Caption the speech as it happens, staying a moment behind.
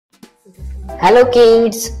Hello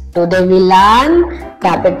kids, today we learn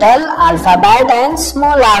capital alphabet and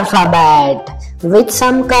small alphabet with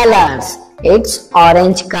some colors. It's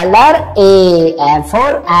orange color A, A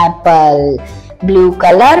for apple, blue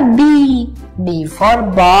color B, B for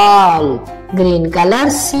ball, green color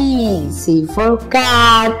C, C for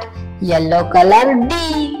cat, yellow color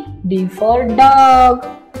D, D for dog,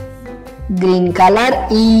 green color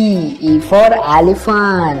E, E for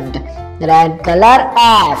elephant, red color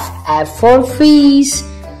F, F for fish,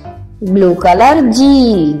 blue color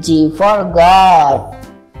G, G for God,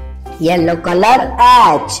 yellow color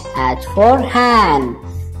H, H for hand,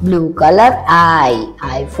 blue color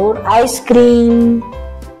I for ice cream,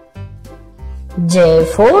 J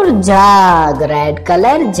for jug, red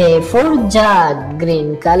color J for jug,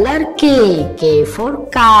 green color K, K for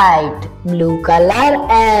kite, blue color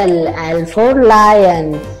L for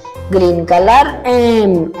lion, green color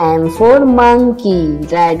M, M for monkey,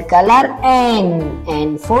 red color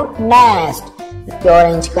N for nest,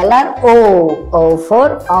 orange color O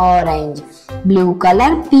for orange, blue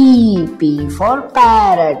color P, P for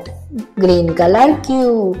parrot, green color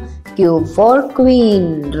Q, Q for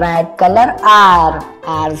queen, red color R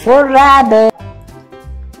for rabbit,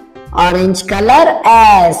 orange color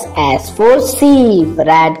S for sheep,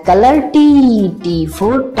 red color T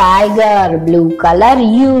for tiger, blue color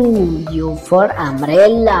U for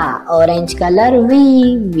umbrella, orange color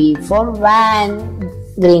V for van,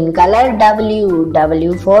 green color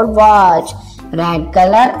W for watch, red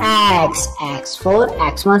color X for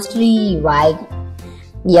Xmas tree,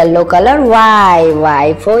 yellow color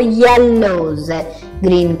Y for yellow,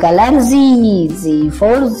 green color Z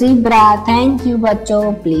for zebra. Thank you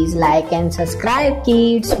बच्चों. Please like and subscribe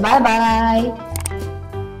kids. Bye bye.